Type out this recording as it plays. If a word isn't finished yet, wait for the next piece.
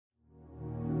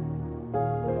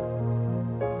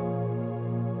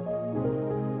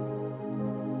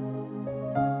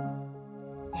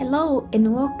Hello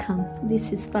and welcome.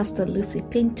 This is Pastor Lucy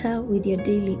Pinter with your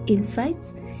daily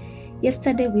insights.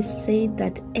 Yesterday we said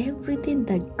that everything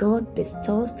that God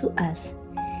bestows to us,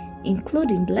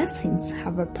 including blessings,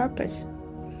 have a purpose.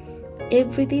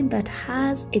 Everything that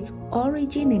has its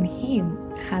origin in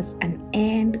Him has an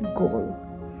end goal,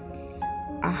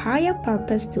 a higher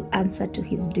purpose to answer to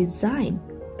His design.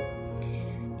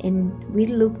 And we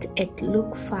looked at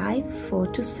Luke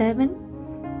 5:4-7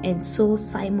 and saw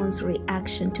Simon's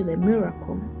reaction to the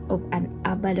miracle of an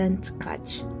abundant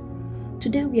catch.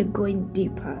 Today we are going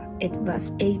deeper at verse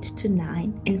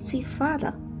 8-9 and see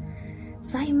further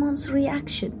Simon's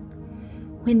reaction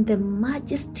when the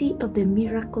majesty of the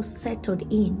miracle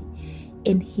settled in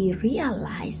and he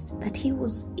realized that he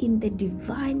was in the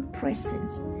divine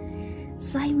presence.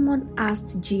 Simon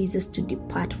asked Jesus to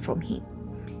depart from him.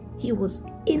 He was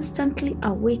instantly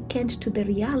awakened to the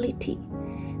reality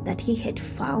that he had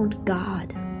found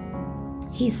God.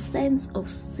 His sense of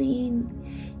sin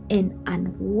and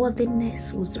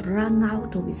unworthiness was wrung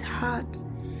out of his heart,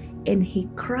 and he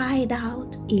cried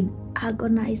out in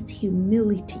agonized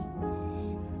humility.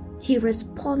 He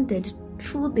responded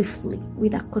truthfully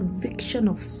with a conviction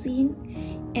of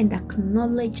sin and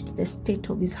acknowledged the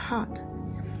state of his heart,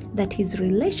 that his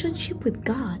relationship with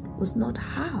God was not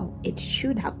how it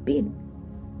should have been.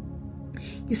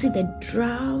 You see, the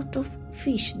drought of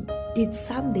fish did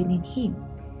something in him.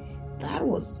 That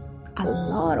was a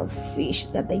lot of fish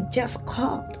that they just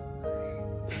caught,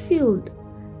 filled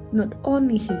not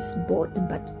only his boat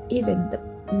but even the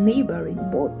neighboring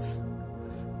boats.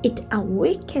 It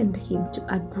awakened him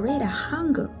to a greater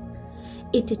hunger.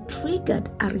 It triggered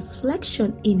a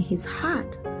reflection in his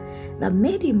heart that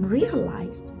made him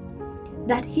realize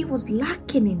that he was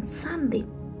lacking in something.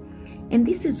 And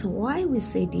this is why we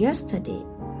said yesterday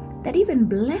that even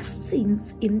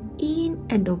blessings in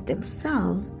and of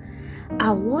themselves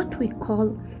are what we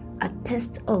call a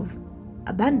test of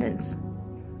abundance.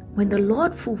 When the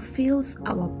Lord fulfills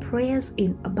our prayers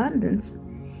in abundance,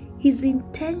 His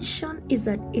intention is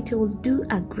that it will do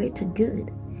a greater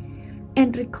good.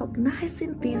 And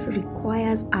recognizing this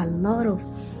requires a lot of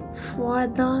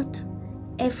forethought,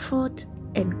 effort,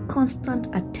 and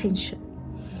constant attention,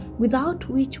 without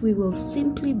which we will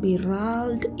simply be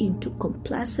lulled into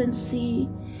complacency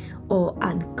or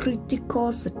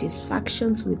uncritical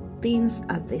satisfactions with things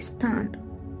as they stand.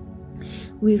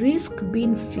 We risk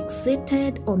being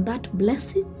fixated on that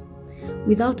blessing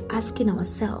without asking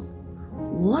ourselves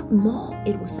what more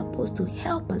it was supposed to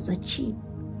help us achieve.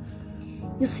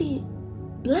 You see,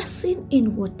 blessing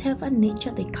in whatever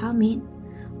nature they come in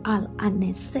are an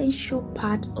essential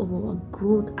part of our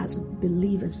growth as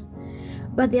believers.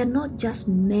 But they are not just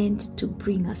meant to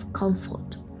bring us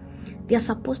comfort. They are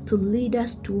supposed to lead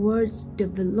us towards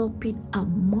developing a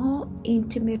more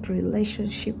intimate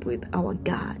relationship with our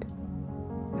God.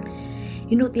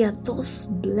 You know, there are those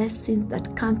blessings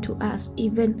that come to us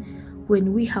even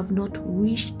when we have not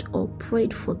wished or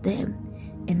prayed for them,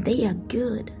 and they are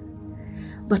good.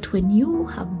 But when you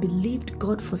have believed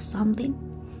God for something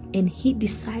and He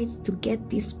decides to get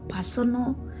this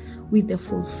personal with the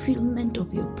fulfillment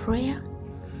of your prayer,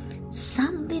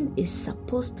 something is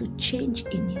supposed to change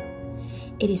in you.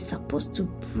 It is supposed to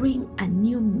bring a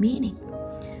new meaning,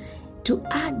 to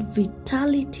add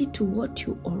vitality to what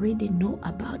you already know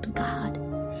about God.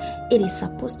 It is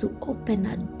supposed to open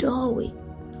a doorway,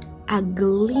 a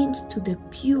glimpse to the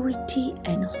purity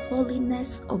and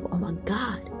holiness of our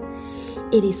God.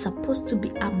 It is supposed to be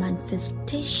a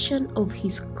manifestation of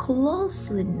His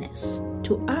closeness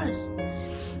to us,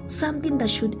 something that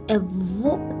should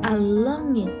evoke a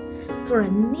longing for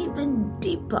an even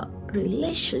deeper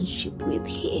relationship with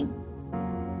Him.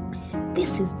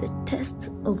 This is the test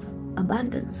of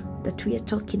abundance that we are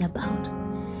talking about.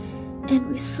 And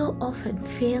we so often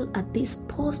fail at this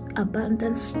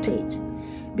post-abundance stage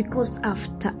because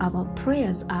after our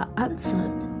prayers are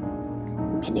answered,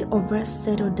 many of us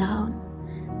settle down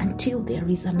until there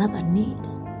is another need.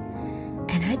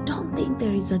 And I don't think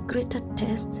there is a greater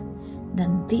test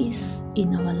than this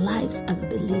in our lives as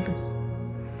believers.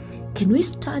 Can we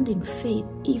stand in faith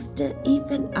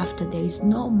even after there is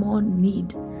no more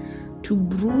need to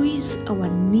bruise our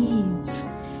needs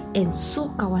and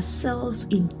soak ourselves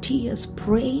in tears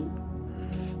praying?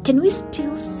 Can we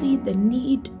still see the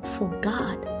need for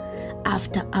God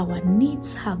after our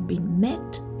needs have been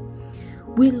met?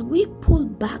 Will we pull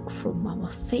back from our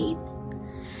faith?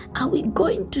 Are we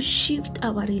going to shift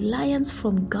our reliance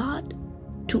from God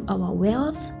to our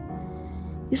wealth?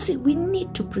 You see, we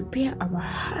need to prepare our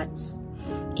hearts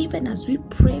even as we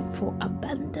pray for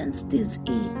abundance this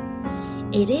year.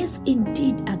 It is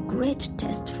indeed a great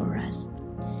test for us.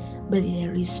 But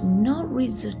there is no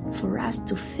reason for us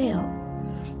to fail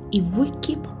if we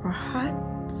keep our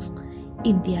hearts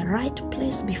in the right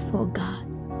place before God,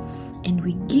 and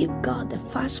we give God the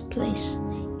first place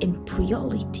and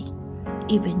priority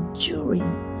even during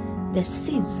the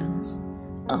seasons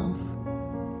of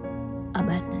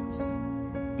abundance.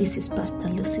 This is Pastor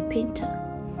Lucy Painter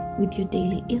with your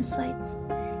daily insights,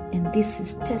 and this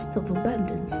is Test of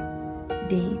Abundance,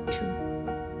 Day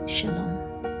 2. Shalom.